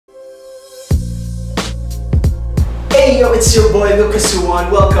Hey yo, it's your boy Lxkxs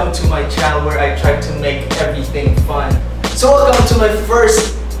Jxxn. Welcome to my channel where I try to make everything fun. So welcome to my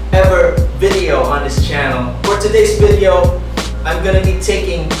first ever video on this channel. For today's video, I'm gonna be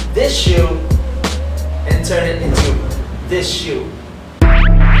taking this shoe and turn it into this shoe.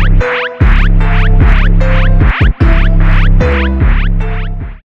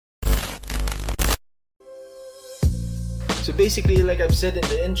 So basically, like I've said in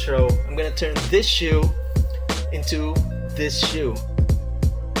the intro, I'm gonna turn this shoe into this shoe.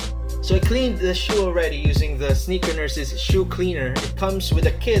 So I cleaned the shoe already using the Sneaker Nurse's shoe cleaner. It comes with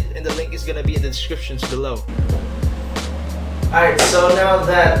a kit and the link is gonna be in the descriptions below. Alright, so now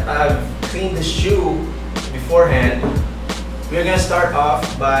that I've cleaned the shoe beforehand, we're gonna start off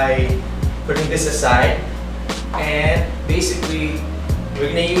by putting this aside, and basically we're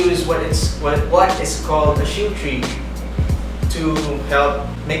gonna use what is called a shoe tree to help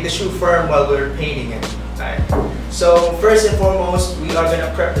make the shoe firm while we're painting it. Alright. So first and foremost, we are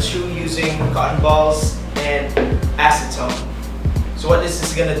gonna prep the shoe using cotton balls and acetone. So what this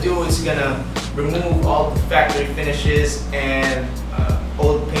is gonna do is gonna remove all the factory finishes and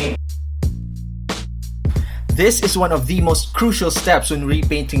old paint. This is one of the most crucial steps when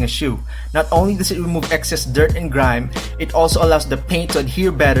repainting a shoe. Not only does it remove excess dirt and grime, it also allows the paint to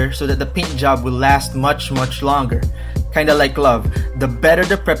adhere better so that the paint job will last much longer. Kinda like love. The better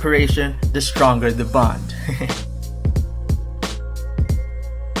the preparation, the stronger the bond.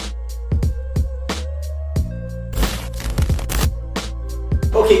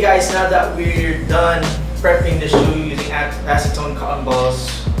 Okay guys, now that we're done prepping the shoe using acetone cotton balls,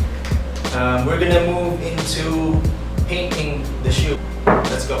 we're gonna move into painting the shoe.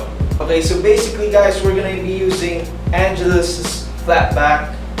 Let's go. Okay, so basically guys, we're gonna be using Adidas flat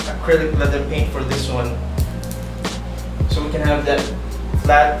back acrylic leather paint for this one. So we can have that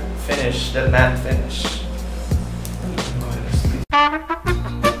flat finish, that matte finish.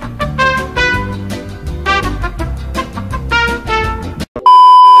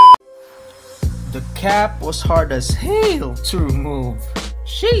 The cap was hard as hell to remove.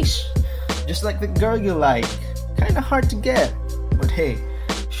 Sheesh! Just like the girl you like. Kinda hard to get. But hey,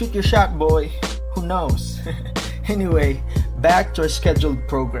 shoot your shot, boy. Who knows? Anyway, back to our scheduled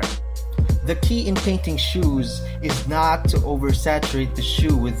program. The key in painting shoes is not to oversaturate the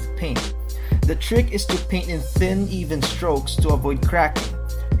shoe with paint. The trick is to paint in thin, even strokes to avoid cracking.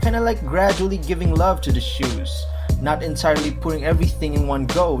 Kinda like gradually giving love to the shoes. Not entirely putting everything in one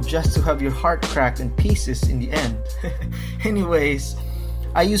go just to have your heart cracked in pieces in the end. Anyways,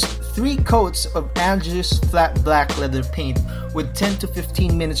 I used 3 coats of Adidas flat black leather paint with 10 to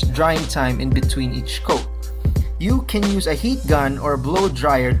 15 minutes drying time in between each coat. You can use a heat gun or a blow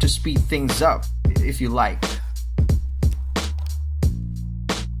dryer to speed things up, if you like.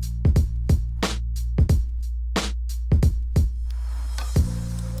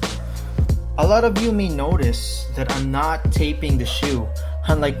 A lot of you may notice that I'm not taping the shoe,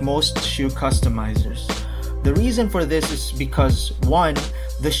 unlike most shoe customizers. The reason for this is because 1,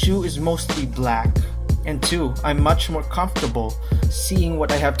 the shoe is mostly black, and 2, I'm much more comfortable seeing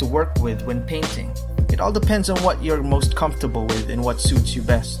what I have to work with when painting. It all depends on what you're most comfortable with and what suits you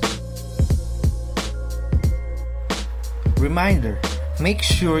best. Reminder, make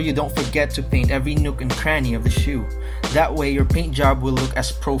sure you don't forget to paint every nook and cranny of the shoe. That way your paint job will look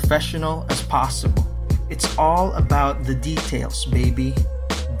as professional as possible. It's all about the details, baby.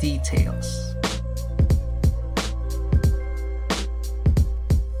 Details.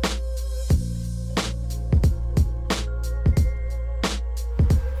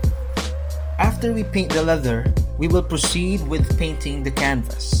 After we paint the leather, we will proceed with painting the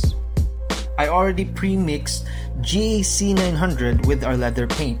canvas. I already pre-mixed GAC 900 with our leather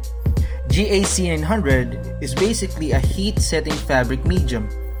paint. GAC 900 is basically a heat-setting fabric medium.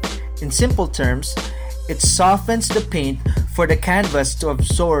 In simple terms, it softens the paint for the canvas to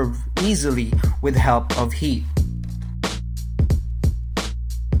absorb easily with help of heat.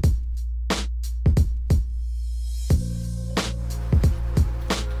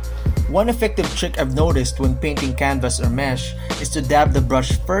 One effective trick I've noticed when painting canvas or mesh is to dab the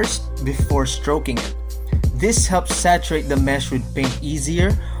brush first before stroking it. This helps saturate the mesh with paint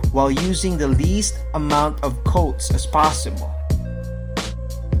easier while using the least amount of coats as possible.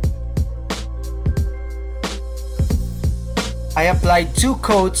 I applied 2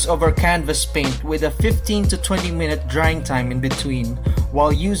 coats of our canvas paint with a 15 to 20 minute drying time in between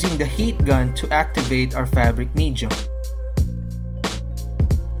while using the heat gun to activate our fabric medium.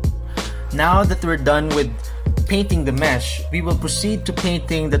 Now that we're done with painting the mesh, we will proceed to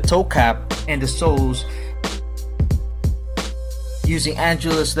painting the toe cap and the soles using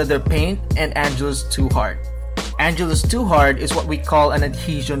Adidas leather paint and Adidas 2 Heart. Angelus Too Hard is what we call an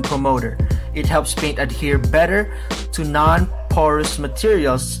adhesion promoter. It helps paint adhere better to non-porous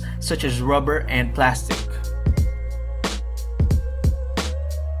materials such as rubber and plastic.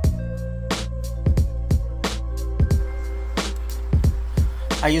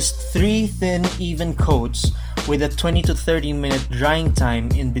 I used 3 thin even coats with a 20 to 30 minute drying time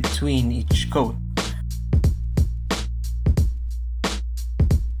in between each coat.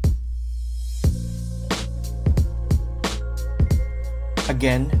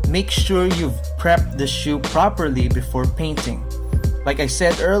 Again, make sure you've prepped the shoe properly before painting. Like I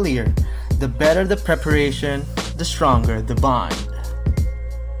said earlier, the better the preparation, the stronger the bond.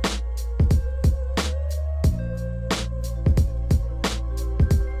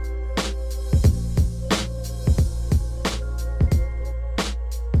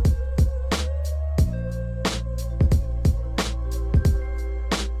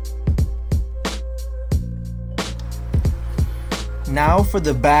 Now for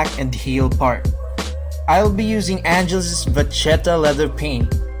the back and heel part. I'll be using Angelus Vachetta leather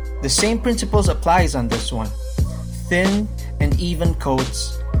paint. The same principles applies on this one. Thin and even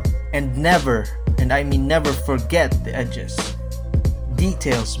coats, and never, and I mean never, forget the edges.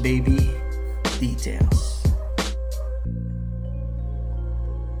 Details, baby, details.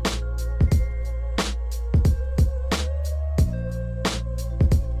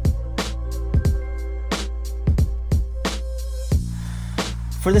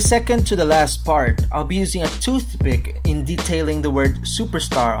 For the second to the last part, I'll be using a toothpick in detailing the word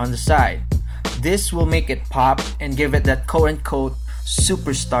Superstar on the side. This will make it pop and give it that quote-unquote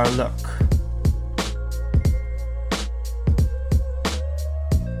superstar look.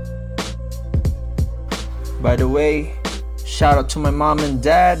 By the way, shout out to my mom and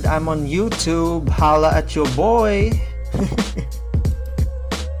dad. I'm on YouTube. Holla at your boy.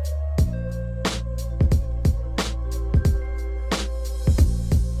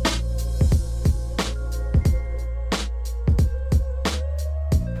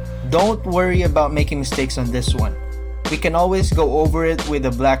 Don't worry about making mistakes on this one. We can always go over it with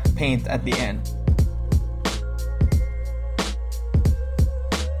the black paint at the end.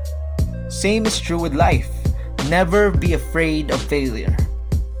 Same is true with life. Never be afraid of failure.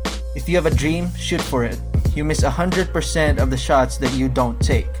 If you have a dream, shoot for it. You miss 100% of the shots that you don't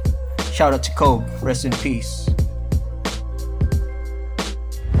take. Shout out to Kobe, rest in peace.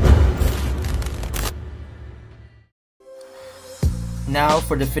 Now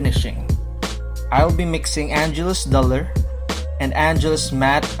for the finishing. I'll be mixing Angelus Duller and Angelus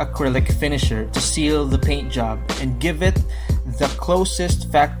Matte Acrylic Finisher to seal the paint job and give it the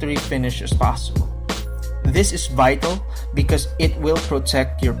closest factory finish as possible. This is vital because it will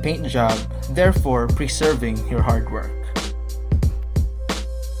protect your paint job, therefore preserving your hard work.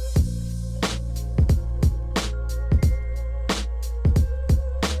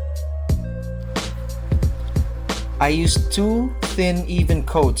 I used 2 thin even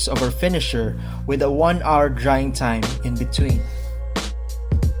coats of our finisher with a 1-hour drying time in between.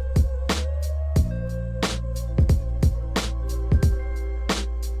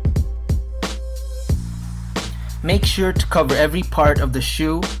 Make sure to cover every part of the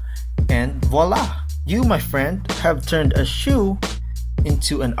shoe, and voila! You, my friend, have turned a shoe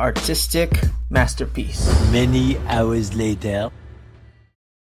into an artistic masterpiece. Many hours later.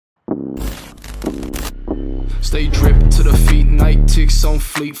 Stay dripped to the feet, night ticks on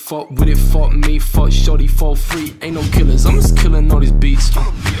fleet. Fuck with it, fuck me, fuck shorty, fall free. Ain't no killers, I'm just killing all these beats.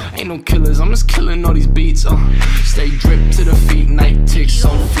 Ain't no killers, I'm just killing all these beats. Stay dripped to the feet, night ticks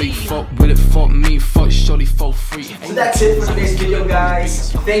on fleet. Fuck with it, fuck me, fuck shorty, fall free. So that's it for today's video,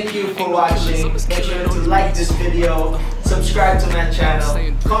 guys. Thank you for watching. Make sure to like this video, subscribe to my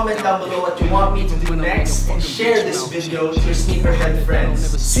channel, comment down below what you want me to do next, and share this video to your sneakerhead friends.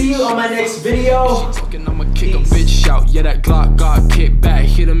 See you on my next video. I'ma kick a bitch out. Yeah, that Glock got kicked back,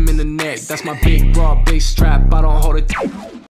 hit him in the neck. That's my big broad base strap. I don't hold it.